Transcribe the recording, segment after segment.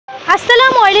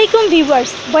আসসালামু আলাইকুম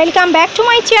viewers, welcome back to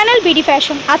my channel BD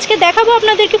fashion. আজকে দেখাবো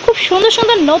আপনাদেরকে খুব সুন্দর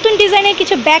সুন্দর নতুন ডিজাইনের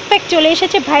কিছু ব্যাকপ্যাক চলে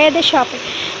এসেছে ভাইয়াদের শপে।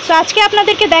 সো আজকে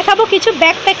আপনাদেরকে দেখাবো কিছু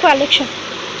ব্যাকপ্যাক কালেকশন।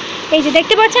 এই যে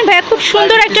দেখতে পাচ্ছেন ভাইয়া খুব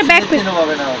সুন্দর একটা ব্যাকপ্যাক।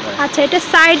 আচ্ছা, এটা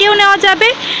সাইডেও নেওয়া যাবে,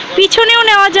 পিছনেও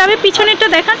নেওয়া যাবে। পিছনেরটা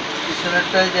দেখান।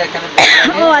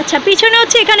 ও আচ্ছা, পিছনে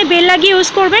হচ্ছে এখানে বেল লাগিয়ে ইউজ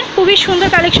করবেন। খুবই সুন্দর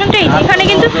কালেকশনটা। এই এখানে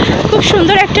কিন্তু খুব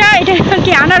সুন্দর একটা, এটা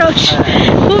কি আনারস,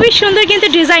 খুবই সুন্দর কিন্তু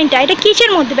ডিজাইনটা। এটা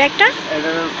কিসের মধ্যে ব্যাগটা?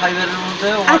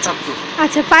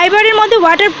 আচ্ছা, ফাইবারের মধ্যে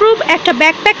ওয়াটারপ্রুফ একটা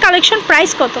ব্যাকপ্যাক কালেকশন।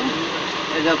 প্রাইস কত?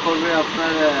 এটা পড়বে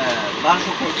আপনার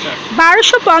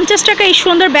 1250 টাকা। এই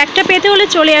সুন্দর ব্যাগটা পেতে হলে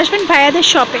চলে আসবেন ভাইয়াদের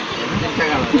শপে।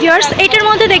 ভিউয়ার্স, এটার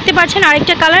মধ্যে দেখতে পাচ্ছেন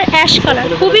আরেকটা কালার, অ্যাশ কালার,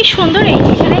 খুবই সুন্দর। এই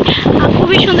এখানে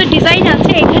খুবই সুন্দর ডিজাইন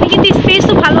আছে। এখানে কিন্তু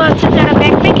স্পেসও ভালো আছে, যারা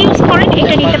ব্যাকপ্যাক ইউজ করেন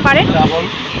এটা নিতে পারেন।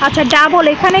 আচ্ছা, ডাবল,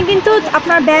 এখানে কিন্তু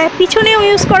আপনার পিছনেও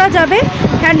ইউজ করা যাবে,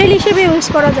 হ্যান্ডেল হিসেবে ইউজ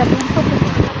করা যাবে।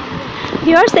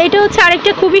 ভিউয়ার্স, এটা হচ্ছে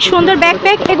আরেকটা খুবই সুন্দর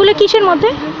ব্যাকপ্যাক। এগুলো কিসের মধ্যে?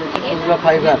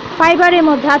 ফাইবারের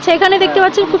মধ্যে। আচ্ছা, এখানে দেখতে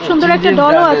পাচ্ছেন খুব সুন্দর একটা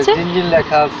ডলও আছে।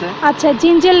 আচ্ছা,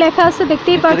 জিঞ্জেল লেখা আছে,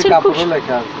 দেখতেই পাচ্ছেন। খুব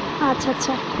আচ্ছা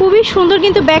আচ্ছা, খুবই সুন্দর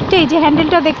কিন্তু ব্যাগটা। এই যে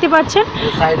হ্যান্ডেলটা দেখতে পাচ্ছেন।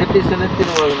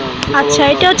 আচ্ছা,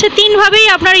 এটা হচ্ছে 3 ভাবেই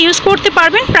আপনারা ইউজ করতে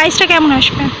পারবেন। প্রাইসটা কেমন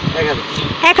আসবে?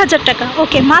 1000 টাকা।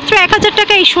 ওকে, মাত্র 1000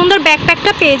 টাকা এই সুন্দর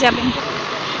ব্যাকপ্যাকটা পেয়ে যাবেন।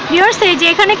 ভিউয়ার্স, এই যে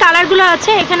এখানে কালারগুলো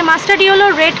আছে, এখানে মাস্টার্ড ইয়েলো,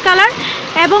 রেড কালার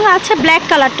এবং আছে ব্ল্যাক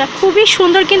কালারটা। খুবই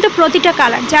সুন্দর কিন্তু প্রতিটা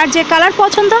কালার। যার যে কালার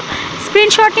পছন্দ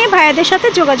স্ক্রিনশট নিয়ে ভাইয়াদের সাথে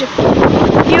যোগাযোগ করুন।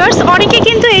 ভিউয়ার্স, অনেকে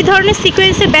কিন্তু এই ধরনের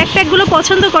সিকোয়েন্সের ব্যাকপ্যাকগুলো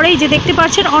পছন্দ করে। এই যে দেখতে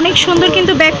পাচ্ছেন অনেক সুন্দর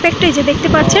কিন্তু ব্যাকপ্যাকটা। এই যে দেখতে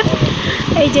পাচ্ছেন,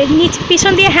 এই যে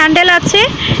পিছন দিয়ে হ্যান্ডেল আছে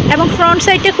এবং ফ্রন্ট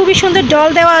সাইডটা খুবই সুন্দর ডল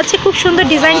দেওয়া আছে। খুব সুন্দর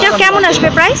ডিজাইনটা। কেমন আসবে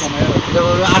প্রাইস?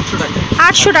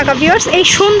 800 টাকা। ভিউয়ার্স, এই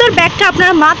সুন্দর ব্যাগটা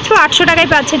আপনারা মাত্র 800 টাকায়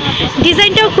পাচ্ছেন।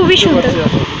 ডিজাইনটাও খুবই সুন্দর।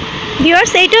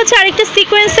 ভিউয়ার্স, এইটা হচ্ছে আরেকটা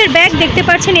সিকোয়েন্সের ব্যাগ। দেখতে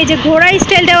পাচ্ছেন এই যে ঘোড়া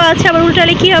স্টাইল দেওয়া আছে, আবার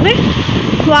উল্টালে কী হবে?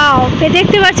 ওয়াও,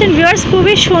 দেখতে পাচ্ছেন ভিউয়ার্স,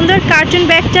 খুবই সুন্দর কার্টুন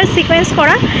ব্যাগটা সিকোয়েন্স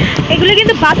করা। এগুলো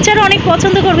কিন্তু বাচ্চারা অনেক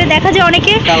পছন্দ করবে। দেখা যায়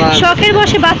অনেকে শখের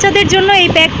বসে বাচ্চাদের জন্য এই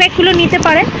ব্যাকপ্যাকগুলো নিতে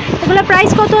পারেন। এগুলো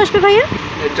প্রাইস কত আসবে ভাইয়া?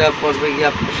 এটা পড়বে কি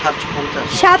আপনার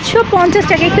 750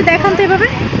 টাকা। একটু দেখান তো এভাবে।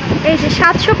 এই যে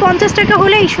 750 টাকা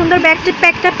হলে এই সুন্দর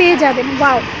ব্যাকপ্যাকটা পেয়ে যাবেন।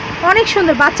 ওয়াও, অনেক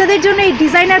সুন্দর। বাচ্চাদের জন্য এই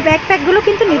ডিজাইনার ব্যাকপ্যাকগুলো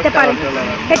কিন্তু নিতে পারেন।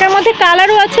 এটার মধ্যে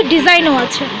কালারও আছে, ডিজাইনও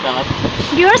আছে।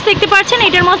 ভিউয়ার্স, দেখতে পাচ্ছেন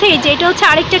এটার মধ্যে এই যে এটা হচ্ছে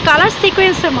আরেকটা কালার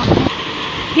সিকোয়েন্সের মধ্যে।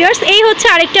 ভিউয়ার্স, এই হচ্ছে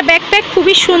আরেকটা ব্যাকপ্যাক,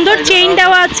 খুবই সুন্দর। চেইন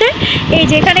দেওয়া আছে। এই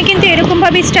যে এখানে কিন্তু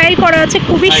এরকমভাবে স্টাইল করা আছে,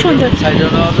 খুবই সুন্দর।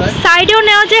 সাইডেও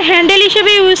নেওয়া যায়, হ্যান্ডেল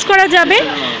হিসেবে ইউজ করা যাবে।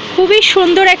 খুবই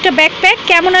সুন্দর একটা ব্যাকপ্যাক।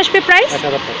 কেমন আসবে প্রাইস?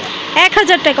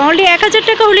 1000 টাকা। অনলি 1000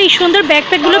 টাকা হলে এই সুন্দর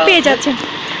ব্যাকপ্যাকগুলো পেয়ে যাচ্ছেন।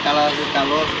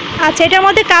 আচ্ছা, এটার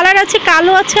মধ্যে কালার আছে,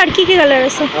 কালো আছে, আর কি কি কালার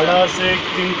আছে?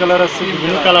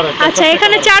 আচ্ছা,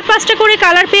 এখানে 4-5টা করে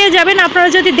কালার পেয়ে যাবেন। আপনারা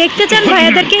যদি দেখতে চান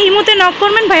ভাইয়াদেরকে ইমোতে নক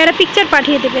করবেন, ভাইয়ারা পিকচার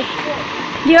পাঠিয়ে দেবে।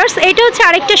 ভিউয়ার্স, এটা হচ্ছে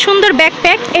আরেকটা সুন্দর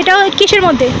ব্যাকপ্যাক। এটা কিসের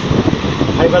মধ্যে?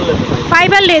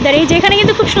 Fibre leather. এই যে এখানে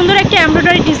কিন্তু খুব সুন্দর একটা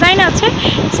এমব্রয়ডারি ডিজাইন আছে,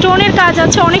 স্টোনের কাজ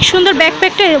আছে, অনেক সুন্দর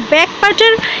ব্যাকপ্যাকটা। ব্যাক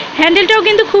পার্টের হ্যান্ডেলটাও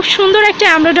কিন্তু খুব সুন্দর একটা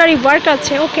এমব্রয়ডারি ওয়ার্ক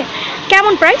আছে। ওকে,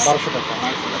 কেমন প্রাইস?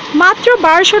 মাত্র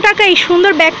 1200 টাকা। এই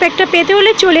সুন্দর ব্যাকপ্যাকটা পেতে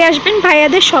হলে চলে আসবেন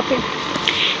ভাইয়াদের শপে।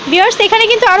 ভিউয়ার্স, এখানে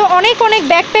কিন্তু আরও অনেক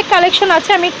ব্যাকপ্যাক কালেকশন আছে।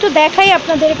 আমি একটু দেখাই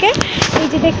আপনাদেরকে। এই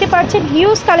যে দেখতে পাচ্ছেন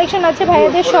হিউজ কালেকশন আছে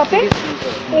ভাইয়াদের শপে।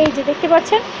 এই যে দেখতে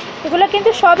পাচ্ছেন এগুলো কিন্তু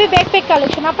সবই ব্যাকপ্যাক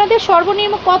কালেকশন। আপনাদের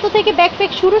সর্বনিম্ন কত থেকে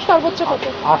ব্যাকপ্যাক শুরু, সর্বোচ্চ কত?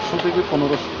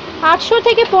 800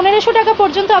 থেকে 1500 টাকা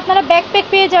পর্যন্ত আপনারা ব্যাকপ্যাক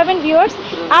পেয়ে যাবেন। ভিউয়ার্স,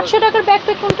 800 টাকার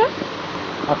ব্যাকপ্যাক কোনটা?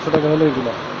 800 টাকা হলে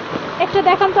এগুলো একটা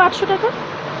দেখান তো। 800 টাকা।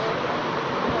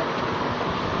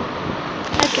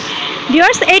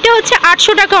 ভিউয়ার্স, এটা হচ্ছে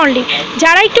 800 টাকা অনলি।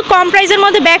 যারা একটু কম প্রাইসের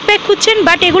মধ্যে ব্যাকপ্যাক খুঁজছেন,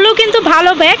 বাট এগুলোও কিন্তু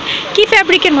ভালো ব্যাগ। কি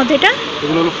ফ্যাব্রিকের মধ্যে এটা?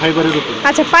 ফাইবারের উপর।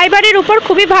 আচ্ছা, ফাইবারের উপর,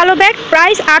 খুবই ভালো ব্যাগ।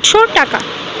 প্রাইস 800 টাকা।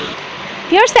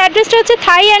 ভিউয়ার্স, অ্যাড্রেসটা হচ্ছে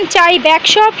থাই অ্যান্ড চাই bag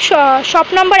shop, shop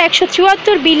number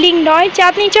 174, building 9,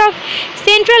 Chandni Chowk,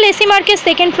 central AC market,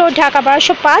 2nd floor, Dhaka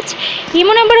 1205।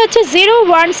 Imo number হচ্ছে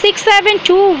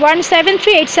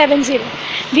 016721738770।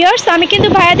 ভিউয়ার্স, আমি কিন্তু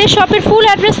ভাইয়াদের শপের ফুল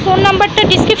অ্যাড্রেস, ফোন নাম্বারটা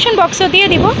ডিসক্রিপশন বক্সেও দিয়ে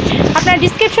দিব। আপনারা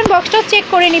ডিসক্রিপশন বক্সটাও চেক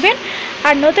করে নেবেন।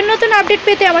 আর নতুন আপডেট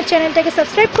পেতে আমার চ্যানেলটাকে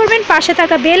সাবস্ক্রাইব করবেন। পাশে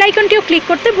থাকা বেল আইকনটিও ক্লিক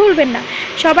করতে ভুলবেন না।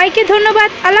 সবাইকে ধন্যবাদ।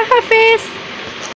 আল্লাহ হাফেজ।